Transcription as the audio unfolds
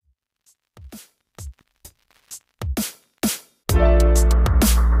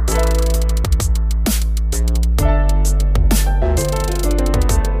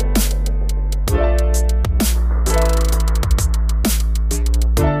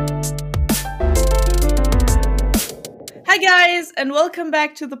Hi, guys, and welcome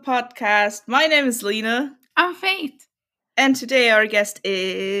back to the podcast. My name is Lena. I'm Faith. And today our guest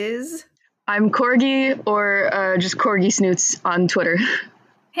is... I'm Corgi, or just Corgi Snoots on Twitter.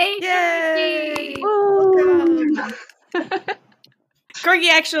 Hey, Yay! Corgi! Corgi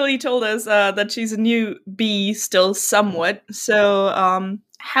actually told us that she's a new bee still somewhat. So,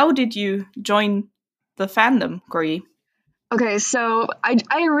 how did you join the fandom, Corgi? Okay, so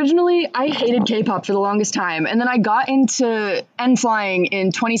I originally hated K-pop for the longest time, and then I got into N-Flying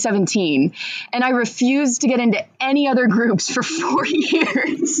in 2017, and I refused to get into any other groups for 4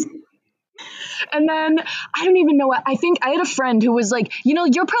 years. And then, I don't even know what, I think I had a friend who was like,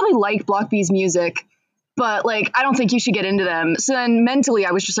 you'll probably like Block B's music, but like, I don't think you should get into them. So then mentally,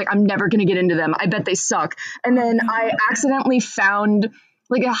 I was just like, I'm never going to get into them. I bet they suck. And then I accidentally found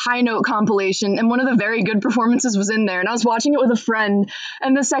like a High Note compilation, and one of the very good performances was in there, and I was watching it with a friend,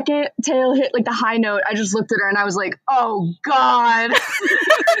 and the second Tail hit like the high note, I just looked at her and I was like, oh god.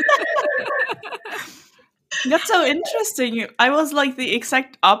 That's so interesting. I was like the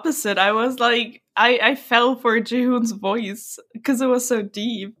exact opposite. I was like, I fell for Jihoon's voice because it was so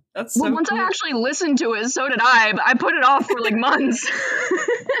deep. That's so once cool. I actually listened to it, so did I, but I put it off for like months.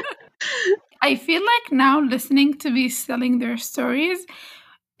 I feel like now listening to these telling their stories,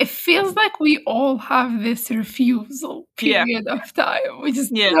 it feels like we all have this refusal period of time. We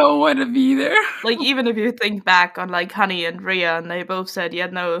just don't want to be there. Like, even if you think back on like Honey and Rhea, and they both said,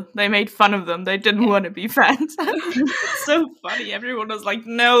 no, they made fun of them. They didn't want to be fans. It's so funny. Everyone was like,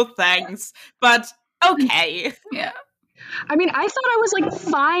 no thanks. But okay. Yeah. I mean, I thought I was like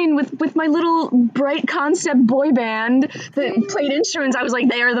fine with my little bright concept boy band that played instruments. I was like,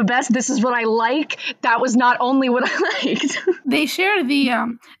 they are the best. This is what I like. That was not only what I liked. They share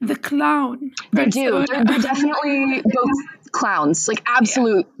the clown. They do. They're definitely both clowns, like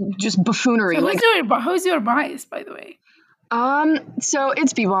absolute just buffoonery. So like, who's your bias, by the way? So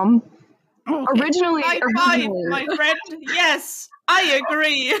it's B-Bomb. Oh, okay. Originally, my friend. Yes. I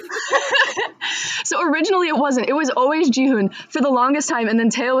agree. So originally it wasn't. It was always Jihoon for the longest time, and then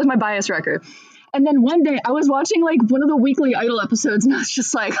Taeil was my bias wrecker. And then one day I was watching like one of the Weekly Idol episodes, and I was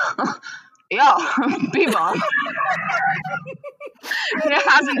just like, yo, B-Bomb. And it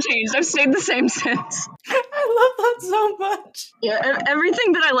hasn't changed. I've stayed the same since. I love that so much. Yeah,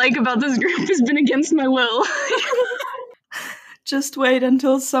 everything that I like about this group has been against my will. Just wait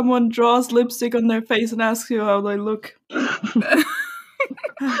until someone draws lipstick on their face and asks you how they look.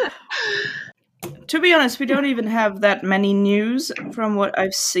 To be honest, we don't even have that many news from what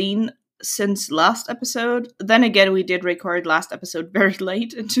I've seen since last episode. Then again, we did record last episode very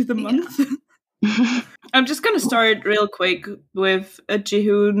late into the month. I'm just gonna start real quick with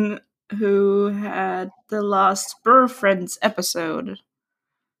Jihoon, who had the last Burr Friends episode.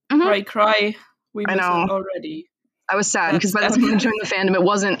 Cry. We missed it already. I was sad because by the time I joined the fandom, it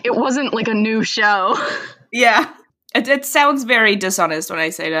wasn't like a new show. Yeah. It sounds very dishonest when I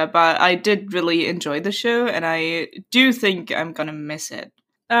say that, but I did really enjoy the show, and I do think I'm gonna miss it.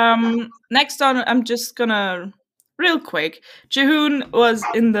 Next on, I'm just gonna, real quick, Jihoon was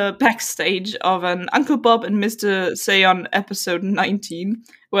in the backstage of an Uncle Bob and Mr. Seon episode 19,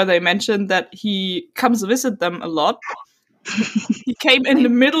 where they mentioned that he comes visit them a lot. He came in the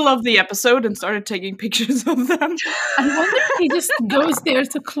middle of the episode and started taking pictures of them. I wonder if he just goes there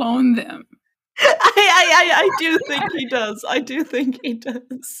to clone them. I do think he does. I do think he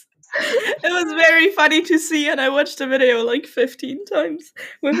does. It was very funny to see, and I watched the video like 15 times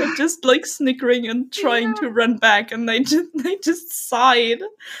with him just like snickering and trying to run back, and they just sighed.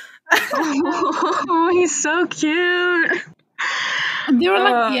 Oh, he's so cute. And they were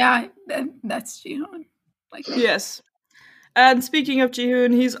like, that's Jihoon. Like, yes. And speaking of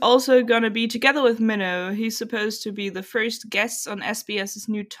Jihoon, he's also gonna be together with Minho. He's supposed to be the first guest on SBS's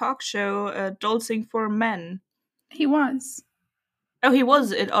new talk show, Dolcing for Men. He was. Oh, he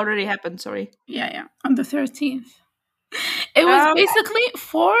was. It already happened. Sorry. Yeah. On the 13th. It was basically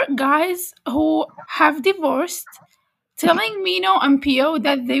 4 guys who have divorced telling Minho and Pio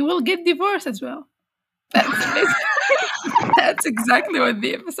that they will get divorced as well. That's exactly what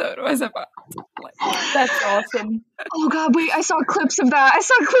the episode was about. Like, that's awesome. Oh god, wait, I saw clips of that.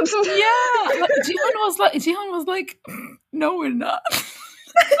 Yeah, like, Jihoon was like, no, we're not.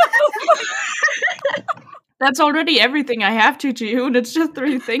 That's already everything I have to Jihoon. It's just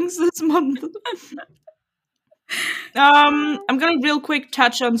 3 things this month. I'm gonna real quick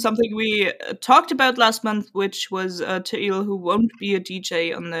touch on something we talked about last month, which was Taeil, who won't be a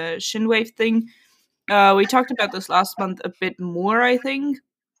DJ on the Shinwave thing. We talked about this last month a bit more, I think.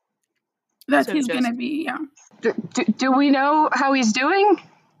 That he's gonna be, Do we know how he's doing?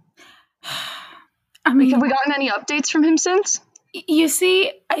 I mean, have we gotten any updates from him since? You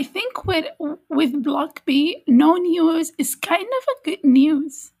see, I think with Block B, no news is kind of a good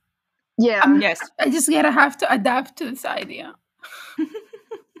news. Yeah. Yes. I just gotta have to adapt to this idea.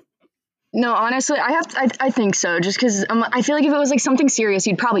 No, honestly, I think so. Just because I feel like if it was like something serious,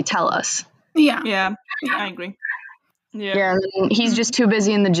 he'd probably tell us. Yeah. Yeah, I agree. Yeah. Yeah, and he's just too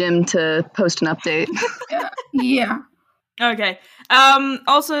busy in the gym to post an update. Yeah. Okay.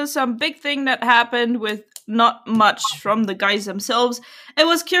 Also, some big thing that happened with not much from the guys themselves. It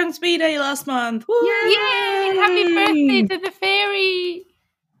was Kyung's B-Day last month. Woo! Yay! Happy birthday to the fairy!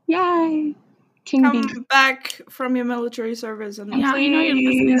 Yay! King Come Bee. back from your military service and Yeah, I know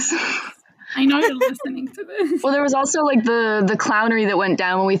you're listening. I know you're listening to this. Well, there was also like the clownery that went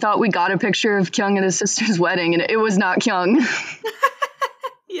down when we thought we got a picture of Kyung at his sister's wedding, and it was not Kyung.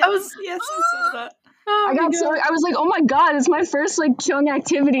 Yes, I saw that. Oh I got so I was like, oh my god, it's my first like Kyung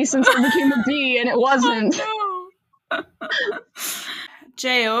activity since I became a bee, and it wasn't. Oh, no.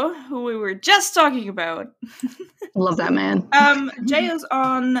 Jayo, who we were just talking about. Love that man. Jayo's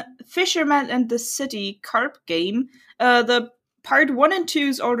on Fisherman and the City carp game. The part 1 and 2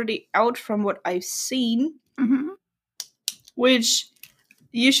 is already out from what I've seen, which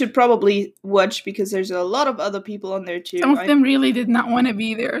you should probably watch because there's a lot of other people on there too. Some of them really did not want to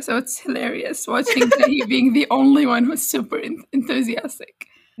be there, so it's hilarious watching Jae being the only one who's super enthusiastic.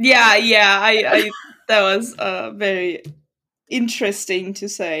 Yeah, I that was very interesting to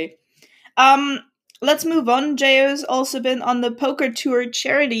say. Let's move on. Jayo's also been on the Poker Tour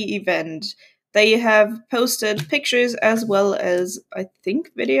charity event. They have posted pictures as well as, I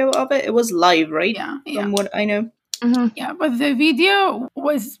think, video of it. It was live, right? Yeah. From what I know. Mm-hmm. Yeah, but the video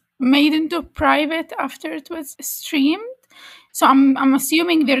was made into private after it was streamed. So I'm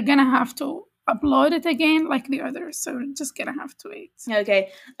assuming they're gonna have to upload it again like the others. So we're just gonna have to wait.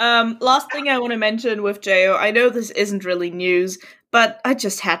 Okay. Last thing I want to mention with Jayo. I know this isn't really news, but I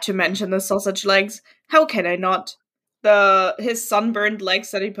just had to mention the sausage legs. How can I not? His sunburned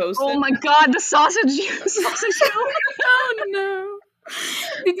legs that he posted. Oh my god, the sausage Oh no!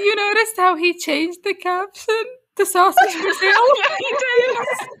 Did you notice how he changed the caption? The sausage for sale. Yeah, he did.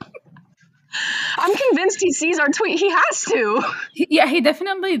 I'm convinced he sees our tweet. He has to. Yeah, he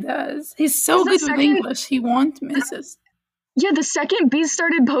definitely does. He's so good with English. He won't miss us. Yeah, the second Bees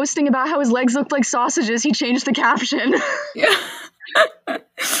started posting about how his legs looked like sausages, he changed the caption. Yeah.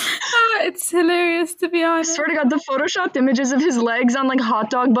 It's hilarious, to be I honest. swear to God, the photoshopped images of his legs on like hot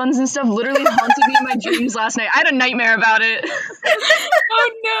dog buns and stuff literally haunted me in my dreams last night. I had a nightmare about it.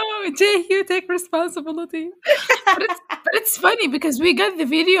 Oh no, Jae, you take responsibility. But it's funny because we got the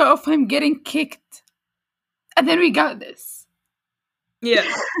video of him getting kicked, and then we got this. Yeah.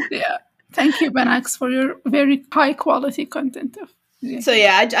 Yeah. Thank you, Benax, for your very high quality content. So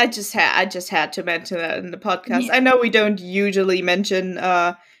yeah, I just had to mention that in the podcast. Yeah. I know we don't usually mention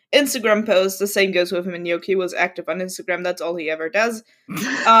Instagram posts. The same goes with him and Yoki was active on Instagram. That's all he ever does.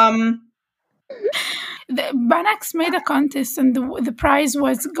 Benax made a contest, and the prize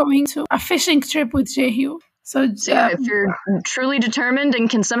was going to a fishing trip with Jaehyo. So yeah, if you're truly determined and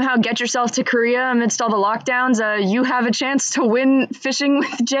can somehow get yourself to Korea amidst all the lockdowns, you have a chance to win fishing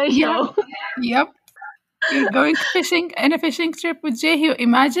with Jaehyo. Yep. You're going fishing in a fishing trip with Jaehyo.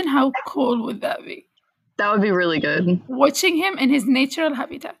 Imagine how cool would that be? That would be really good. Watching him in his natural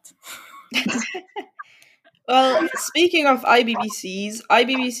habitat. Well, speaking of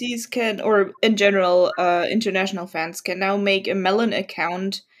IBBCs can, or in general, international fans can now make a Melon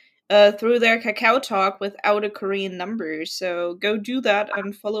account through their Kakao Talk without a Korean number. So go do that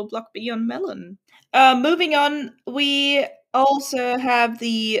and follow Block B on Melon. Moving on, we also have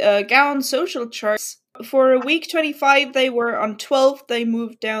the Gaon social charts. For week 25, they were on 12th. They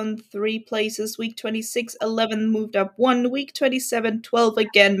moved down 3 places. Week 26, 11 moved up 1. Week 27, 12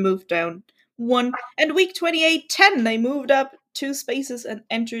 again moved down 1. And week 28, 10. They moved up 2 spaces and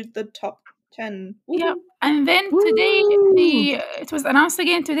entered the top 10. Woo-hoo. Yeah. And then today, it was announced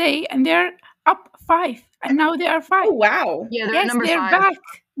again today, and they're up 5. And now they are 5. Oh, wow. Yeah, they're number 5. Back.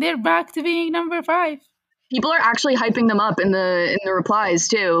 They're back to being number 5. People are actually hyping them up in the replies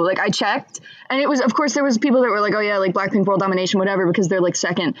too. Like I checked, and it was, of course, there was people that were like, oh yeah, like Blackpink World Domination, whatever, because they're like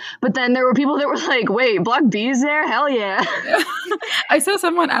second. But then there were people that were like, wait, Block B's there? Hell yeah. I saw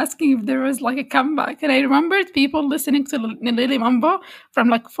someone asking if there was like a comeback, and I remembered people listening to Lily Mambo from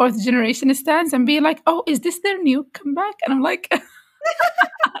like 4th generation stands and being like, oh, is this their new comeback? And I'm like,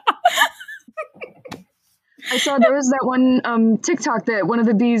 I saw there was that one TikTok that one of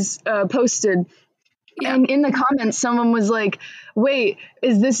the B's posted. Yeah. And in the comments, someone was like, wait,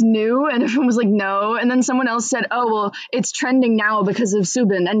 is this new? And everyone was like, no. And then someone else said, oh, well, it's trending now because of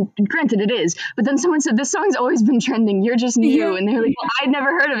Subin. And granted, it is. But then someone said, this song's always been trending. You're just new. Yeah. And they were like, well, I'd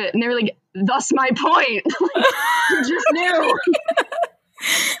never heard of it. And they were like, thus my point. Like, you're just new.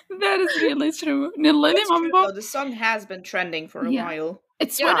 That is really true. Nilili That's true, Mambo, though. The song has been trending for a Yeah. while.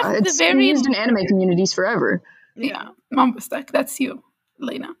 it's one Yeah, of the it's been very used in anime communities forever. yeah. Mambo Stack, that's you,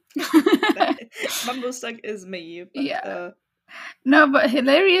 Lena. Mumbo Stuck is me. But, Yeah. No, but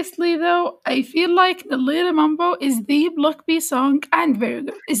hilariously though, I feel like the Little Mambo is the Block B song, and very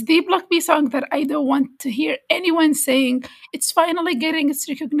good. It's the Block B song that I don't want to hear anyone saying it's finally getting its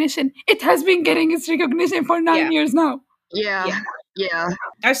recognition. It has been getting its recognition for 9 years now. Yeah.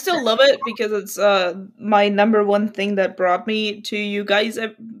 I still love it because it's my number one thing that brought me to you guys,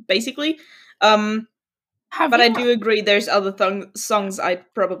 basically. But I do agree there's other songs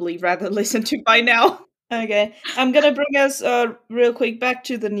I'd probably rather listen to by now. Okay, I'm gonna bring us real quick back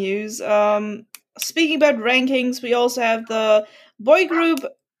to the news. Speaking about rankings, we also have the boy group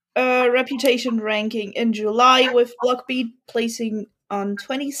reputation ranking in July, with Block B placing on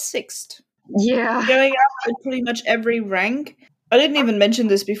 26th. Yeah. Going up in pretty much every rank. I didn't even mention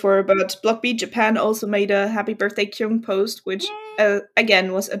this before, but Block B Japan also made a happy birthday Kyung post, which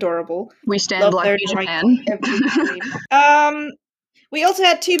again was adorable. We stand Love Block their B drink Japan. every stream. We also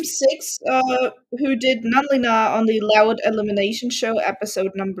had Team 6, who did Nanlina on the Loud Elimination Show,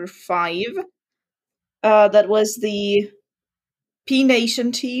 episode number 5. That was the P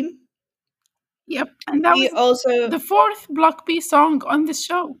Nation team. Yep, and that We was also the fourth Block B song on the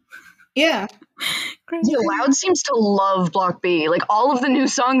show. yeah. Crazy. Yeah, Loud seems to love Block B. Like, all of the new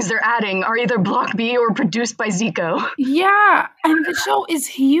songs they're adding are either Block B or produced by Zico. Yeah, and the show is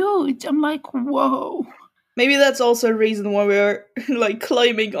huge. I'm like, whoa. Maybe that's also a reason why we're like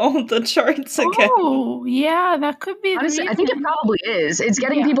climbing on the charts again. Oh, yeah, that could be Honestly, the I think it reason. probably is. It's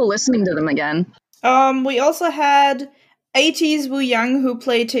getting people listening to them again. We also had 80s Wu Yang, who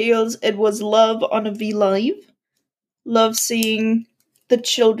played Tails It Was Love on a V Live. Love seeing the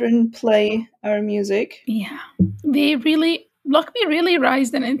children play our music. Yeah, Block B really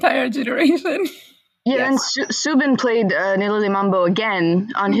raised an entire generation. Yeah, and Subin played Nilili Mambo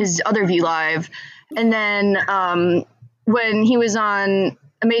again on his other V Live. And then when he was on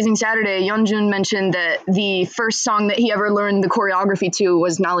Amazing Saturday, Yeonjun mentioned that the first song that he ever learned the choreography to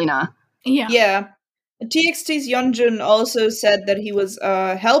was Nalina. Yeah. TXT's Yeonjun also said that he was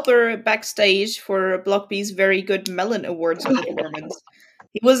a helper backstage for Block B's very good Melon Awards performance.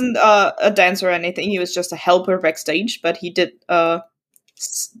 He wasn't a dancer or anything, he was just a helper backstage, but he did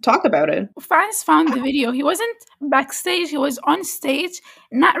talk about it. Fans found the video. He wasn't backstage, he was on stage,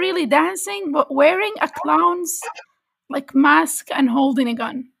 not really dancing, but wearing a clown's like mask and holding a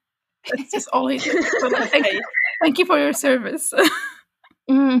gun. That's just all he did. So, thank you for your service.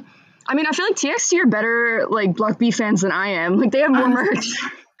 I mean, I feel like TXT are better like Block B fans than I am. Like, they have more merch.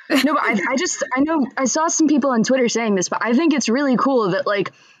 No, but I saw some people on Twitter saying this, but I think it's really cool that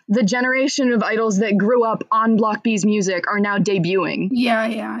like the generation of idols that grew up on Block B's music are now debuting. Yeah,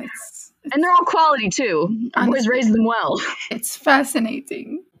 it's and they're all quality too. I've always raised them well. It's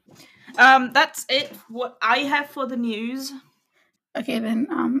fascinating. That's it. What I have for the news. Okay, then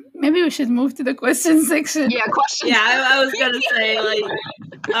maybe we should move to the question section. Yeah, questions. Yeah, I was gonna say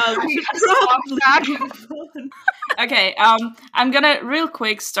we should probably. Okay, I'm gonna real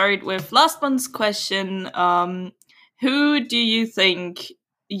quick start with last month's question. Who do you think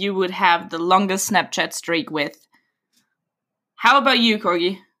you would have the longest Snapchat streak with? How about you,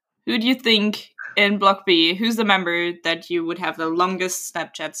 Corgi? Who do you think in Block B? Who's the member that you would have the longest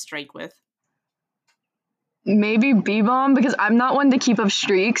Snapchat streak with? Maybe B-Bomb, because I'm not one to keep up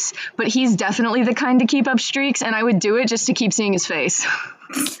streaks, but he's definitely the kind to keep up streaks, and I would do it just to keep seeing his face.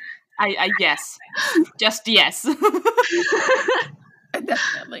 I yes. Just yes.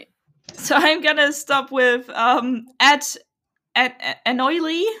 Definitely. So I'm gonna stop with at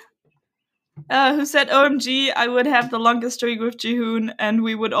Anoily, who said, OMG, I would have the longest streak with Jihoon, and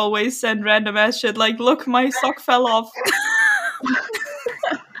we would always send random ass shit like, look, my sock fell off.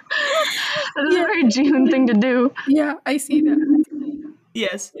 That is a very Jihoon thing to do. Yeah, I see that.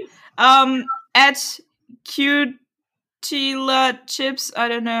 Yes. At Cutila Chips, I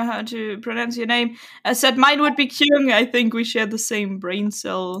don't know how to pronounce your name, said mine would be Kyung. I think we share the same brain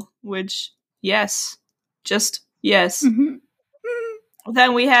cell, which, yes. Just yes. Mm-hmm.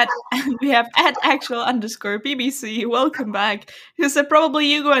 Then we have at actual_ BBC, welcome back, who said probably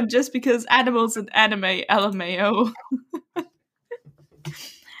Yugo, just because animals and anime, LMAO.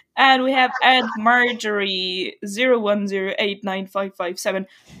 And we have at Marjorie 01089557,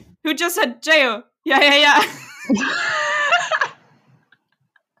 who just said Jeo, Yeah.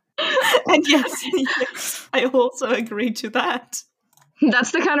 And yes, I also agree to that.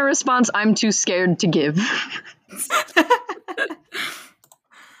 That's the kind of response I'm too scared to give.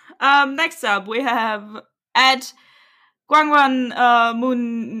 Next up, we have at Guangwan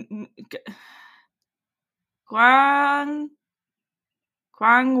Moon Guangwan.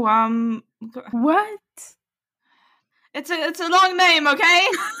 What? It's a long name, okay?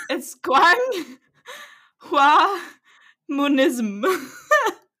 It's Guang Hua Moonism.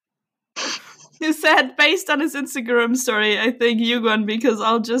 Who said, based on his Instagram story, I think Yugon because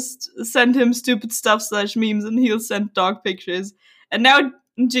I'll just send him stupid stuff / memes and he'll send dog pictures. And now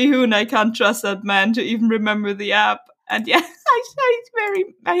Jihoon, I can't trust that man to even remember the app. And yeah,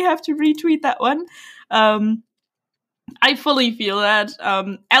 I have to retweet that one. I fully feel that.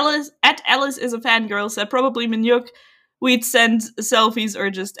 Alice is a fangirl, said probably Minyuk. We'd send selfies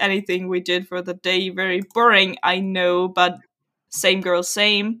or just anything we did for the day. Very boring, I know, but same girl,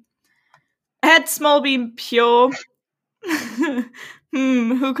 same. Had Smallbeam Pure.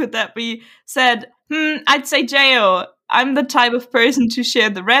 Who could that be? Said, I'd say Jo. I'm the type of person to share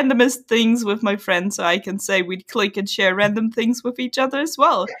the randomest things with my friends, so I can say we'd click and share random things with each other as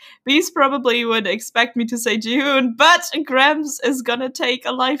well. Bees probably would expect me to say Jihoon, but Grams is gonna take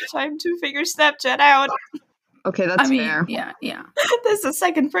a lifetime to figure Snapchat out. Okay, that's fair. Yeah. There's a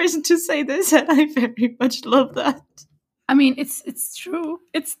second person to say this, and I very much love that. I mean, it's true.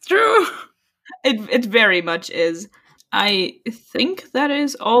 It's true. It very much is. I think that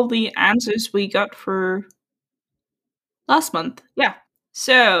is all the answers we got for last month. Yeah.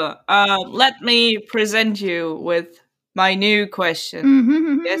 So let me present you with my new question.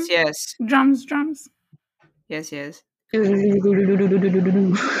 Mm-hmm. Yes. Drums. Yes.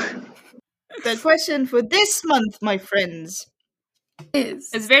 The question for this month, my friends, is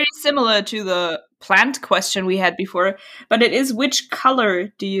very similar to the plant question we had before, but it is, which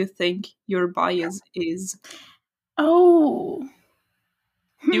color do you think your bias is? Oh.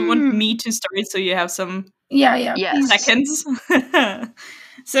 Do you want me to start so you have some Yeah. seconds?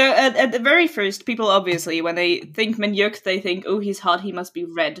 So at the very first, people obviously, when they think Minyuk, they think, oh, he's hot, he must be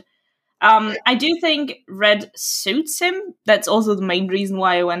red. I do think red suits him. That's also the main reason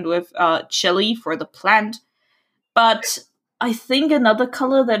why I went with chili for the plant. But I think another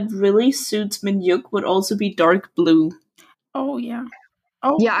color that really suits Minyuk would also be dark blue. Oh, yeah.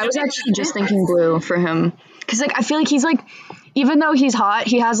 Oh, yeah, I was actually just thinking blue for him. Because, I feel like he's, even though he's hot,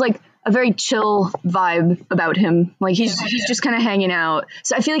 he has, a very chill vibe about him. He's just kind of hanging out.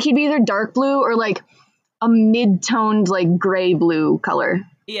 So I feel like he'd be either dark blue or, a mid-toned, gray blue color.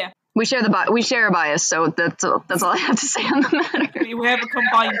 Yeah. We share a bias, so that's all I have to say on the matter. We have a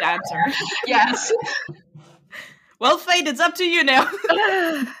combined answer. Yes. Well, Fate, it's up to you now.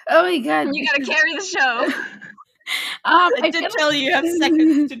 Oh my god. You gotta carry the show. I did tell you have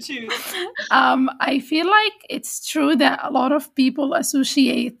seconds to choose. I feel like it's true that a lot of people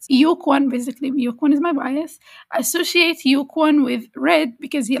associate Yukwon, basically Yukwon is my bias, associate Yukwon with red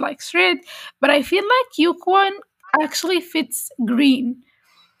because he likes red, but I feel like Yukwon actually fits green.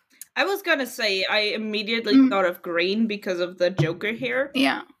 I was gonna say, I immediately thought of green because of the Joker hair.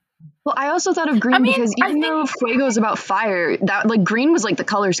 Yeah. Well, I also thought of green because even though Fuego is about fire, that green was the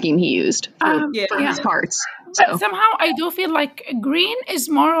color scheme he used for his parts. So. But somehow I do feel like green is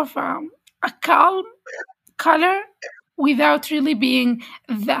more of a calm color without really being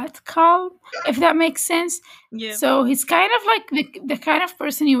that calm, if that makes sense. Yeah. So he's kind of like the kind of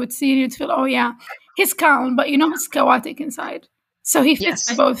person you would see and you'd feel, oh yeah, he's calm, but he's chaotic inside. So he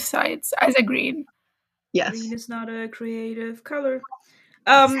fits both sides as a green. Yes. Green is not a creative color.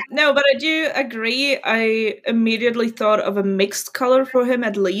 No, but I do agree. I immediately thought of a mixed color for him,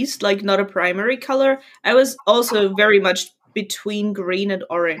 at least, not a primary color. I was also very much between green and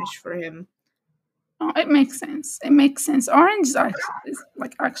orange for him. Oh, it makes sense. Orange is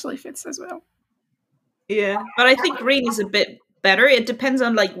actually fits as well. Yeah, but I think green is a bit better. It depends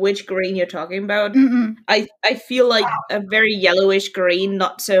on which green you're talking about. Mm-hmm. I feel like a very yellowish green,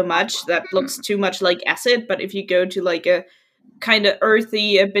 not so much. That looks too much like acid. But if you go to a kind of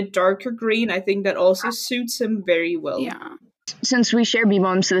earthy, a bit darker green, I think that also suits him very well. Yeah. Since we share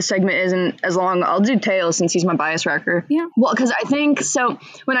B-bombs, so this segment isn't as long, I'll do Tails since he's my bias wrecker. Yeah. Well, because I think,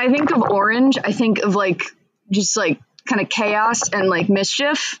 when I think of orange, I think of just kind of chaos and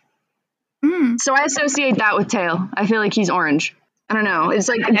mischief. So I associate that with Tail. I feel like he's orange. I don't know. It's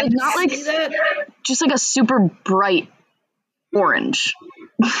not just a super bright orange.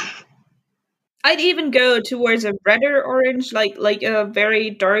 I'd even go towards a redder orange, like a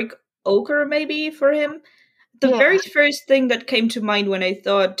very dark ochre maybe for him. the Yeah. very first thing that came to mind when I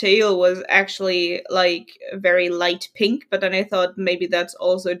thought teal was actually like a very light pink, but then I thought maybe that's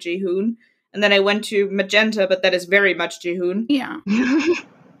also Jihoon. And then I went to magenta, but that is very much Jihoon. Yeah.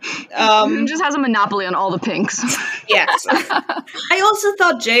 Jihoon just has a monopoly on all the pinks. Yes. I also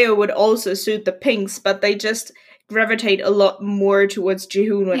thought Jeo would also suit the pinks, but they just gravitate a lot more towards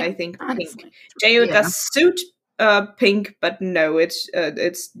Jihoon when Yeah, I think pink. honestly. Jeo Yeah. does suit pink, but no, it's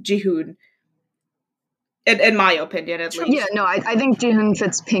Jihoon. In my opinion, at least. Yeah, no, I think Jihoon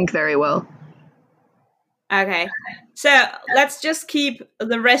fits pink very well. Okay. So let's just keep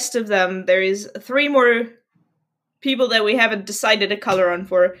the rest of them. There is 3 more people that we haven't decided a color on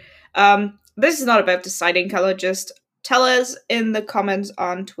for. This is not about deciding color, just tell us in the comments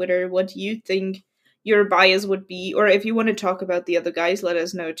on Twitter what you think your bias would be, or if you want to talk about the other guys, let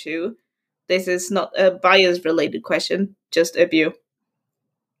us know too. This is not a bias related question, just if you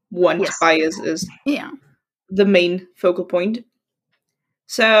want Yes. bias is Yeah. the main focal point.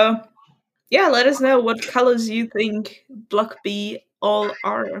 So yeah, let us know what colors you think Block B all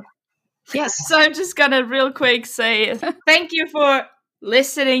are. Yes. So I'm just gonna real quick say thank you for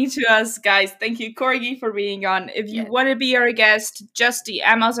listening to us, guys. Thank you, Corgi, for being on. If you want to be our guest, just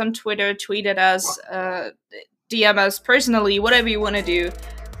DM us on Twitter, tweet at us, DM us personally, whatever you want to do.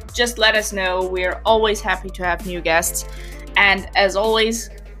 Just let us know. We're always happy to have new guests. And as always,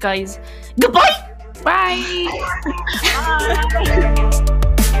 guys, goodbye! Bye. Bye.